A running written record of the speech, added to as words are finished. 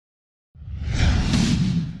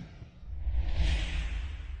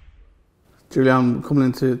Julian, coming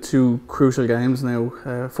into two crucial games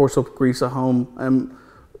now, first up Greece at home.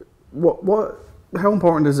 How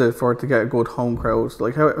important is it for it to get a good home crowd?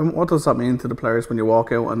 Like, what does that mean to the players when you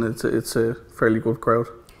walk out and it's a fairly good crowd?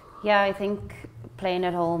 Yeah, I think playing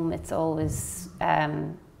at home, it's always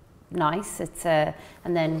nice. And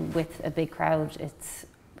then with a big crowd, it's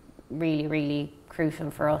really, really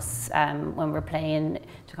crucial for us when we're playing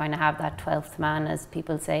to kind of have that 12th man, as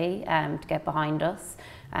people say, to get behind us.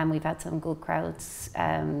 We've had some good crowds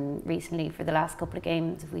recently for the last couple of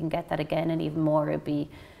games. If we can get that again and even more, it'd be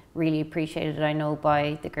really appreciated, I know,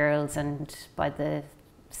 by the girls and by the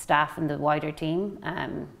staff and the wider team.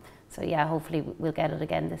 So yeah, hopefully we'll get it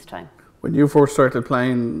again this time. When you first started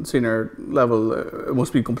playing senior level, it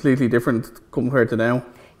must be completely different compared to now.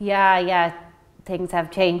 Yeah, things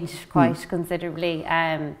have changed quite considerably.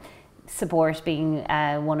 Support being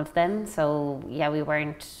one of them. So yeah, we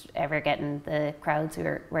weren't ever getting the crowds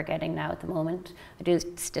we're getting now at the moment. I do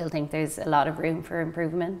still think there's a lot of room for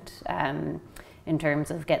improvement in terms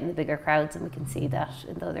of getting the bigger crowds, and we can see that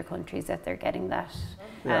in the other countries that they're getting that.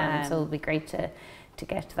 So it'll be great to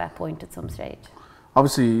get to that point at some stage.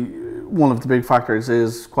 Obviously, one of the big factors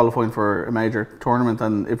is qualifying for a major tournament,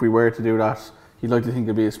 and if we were to do that, you'd like to think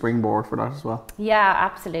it'd be a springboard for that as well. Yeah,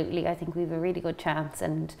 absolutely. I think we have a really good chance,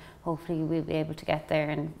 and hopefully we'll be able to get there.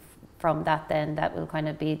 And from that, then that will kind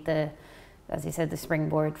of be as you said, the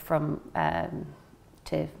springboard from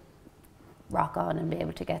to rock on and be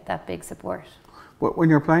able to get that big support. When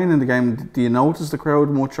you're playing in the game, do you notice the crowd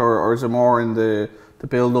much, or is it more in the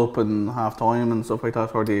build up and half time and stuff like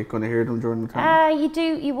that, or do you kind of hear them during the time?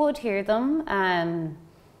 You would hear them.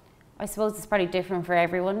 I suppose it's probably different for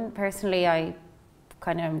everyone. Personally, I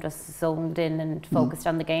kind of am just zoned in and focused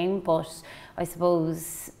on the game, but I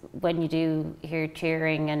suppose when you do hear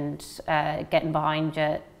cheering and getting behind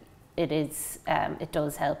you, it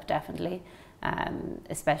does help definitely,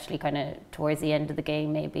 especially kind of towards the end of the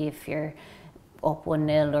game, maybe if you're up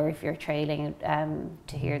 1-0 or if you're trailing,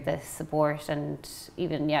 to hear the support, and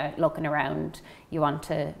even looking around, you want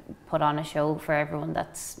to put on a show for everyone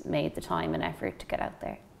that's made the time and effort to get out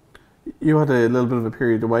there. You had a little bit of a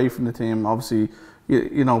period away from the team, obviously.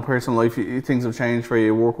 You know, personal life, things have changed for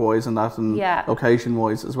you work-wise and that, and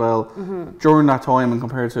location-wise as well. During that time and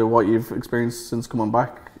compared to what you've experienced since coming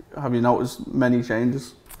back, have you noticed many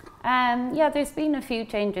changes? Yeah, there's been a few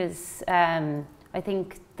changes. I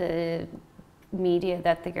think the media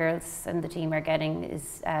that the girls and the team are getting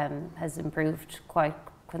has improved quite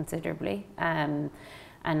considerably. And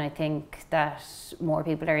I think that more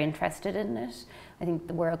people are interested in it. I think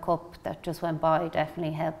the World Cup that just went by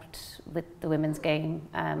definitely helped with the women's game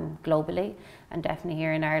globally, and definitely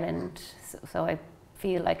here in Ireland. So I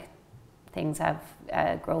feel like things have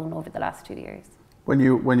grown over the last 2 years. When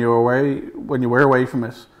you were away from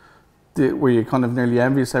it, were you kind of nearly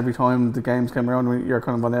envious every time the games came around? When you're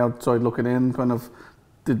kind of on the outside looking in, kind of,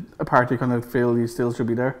 did a part of you kind of feel you still should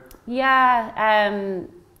be there? Yeah.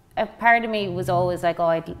 A part of me was always like, oh,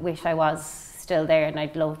 I wish I was still there and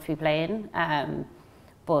I'd love to be playing.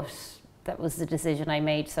 But that was the decision I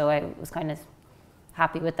made, so I was kind of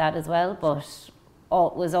happy with that as well. But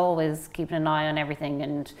was always keeping an eye on everything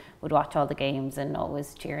and would watch all the games and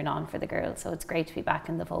always cheering on for the girls. So it's great to be back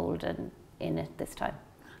in the fold and in it this time.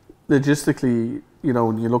 Logistically, you know,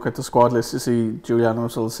 when you look at the squad list, you see Julian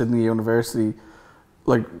Russell, Sydney University.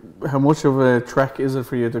 Like, how much of a trek is it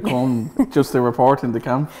for you to come just to report in the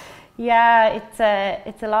camp? Yeah, it's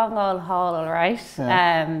a long old haul, all right.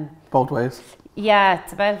 Yeah. Both ways. Yeah,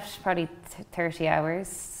 it's about probably 30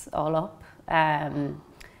 hours all up.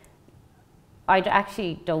 I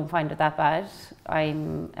actually don't find it that bad.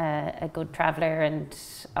 I'm a good traveller and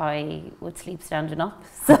I would sleep standing up,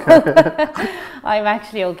 so I'm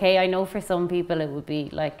actually okay. I know for some people it would be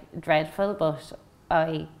like dreadful, but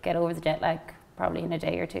I get over the jet lag probably in a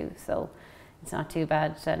day or two, so it's not too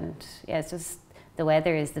bad. And yeah, it's just the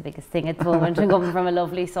weather is the biggest thing at the moment. I'm coming from a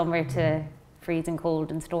lovely summer to freezing cold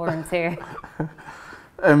and storms here.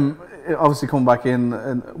 Obviously come back in,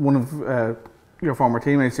 and one of your former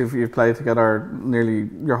teammates you've played together nearly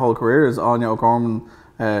your whole career is Anya O'Gorman,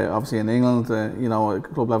 obviously in England, you know, at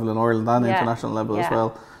club level in Ireland and international level as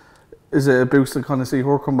well. Is it a boost to kind of see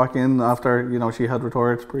her come back in after, you know, she had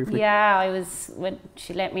retired briefly? Yeah, when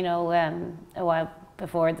she let me know a while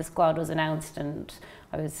before the squad was announced, and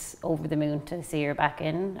I was over the moon to see her back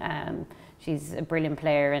in. She's a brilliant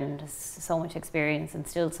player and has so much experience and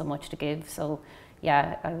still so much to give. So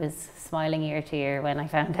yeah, I was smiling ear to ear when I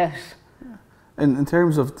found out. In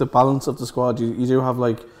terms of the balance of the squad, you do have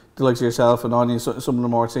like the likes of yourself and Anya, some of the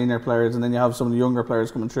more senior players, and then you have some of the younger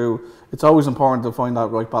players coming through. It's always important to find that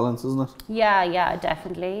right balance, isn't it? Yeah,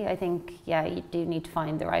 definitely. I think, you do need to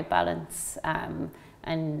find the right balance,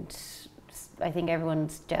 and I think everyone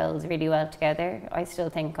gels really well together. I still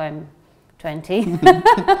think I'm 20.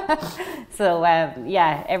 So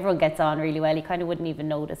everyone gets on really well. You kind of wouldn't even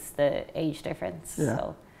notice the age difference. Yeah.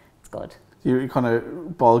 So it's good. You kind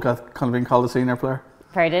of balk at kind of being called a senior player?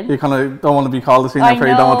 Pardon? You kind of don't want to be called a senior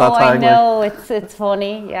player, you don't want that tag. I know, it's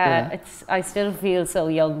funny. Yeah. I still feel so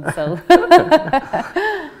young. So.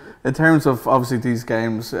 In terms of obviously these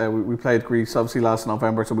games, we played Greece obviously last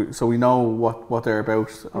November, so we know what they're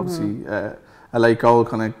about. Obviously, a late goal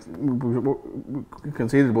kind of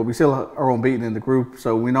conceded, but we still are unbeaten in the group,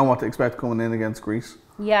 so we know what to expect coming in against Greece.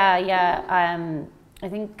 Yeah. I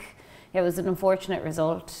think it was an unfortunate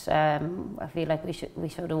result. I feel like we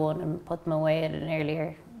should have won and put them away at an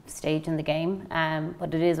earlier stage in the game.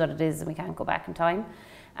 But it is what it is, and we can't go back in time.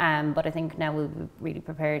 But I think now we'll be really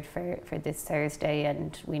prepared for this Thursday,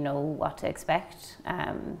 and we know what to expect.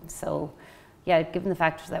 So, yeah, given the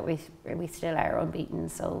fact that we still are unbeaten,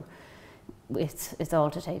 so it's all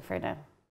to take for now.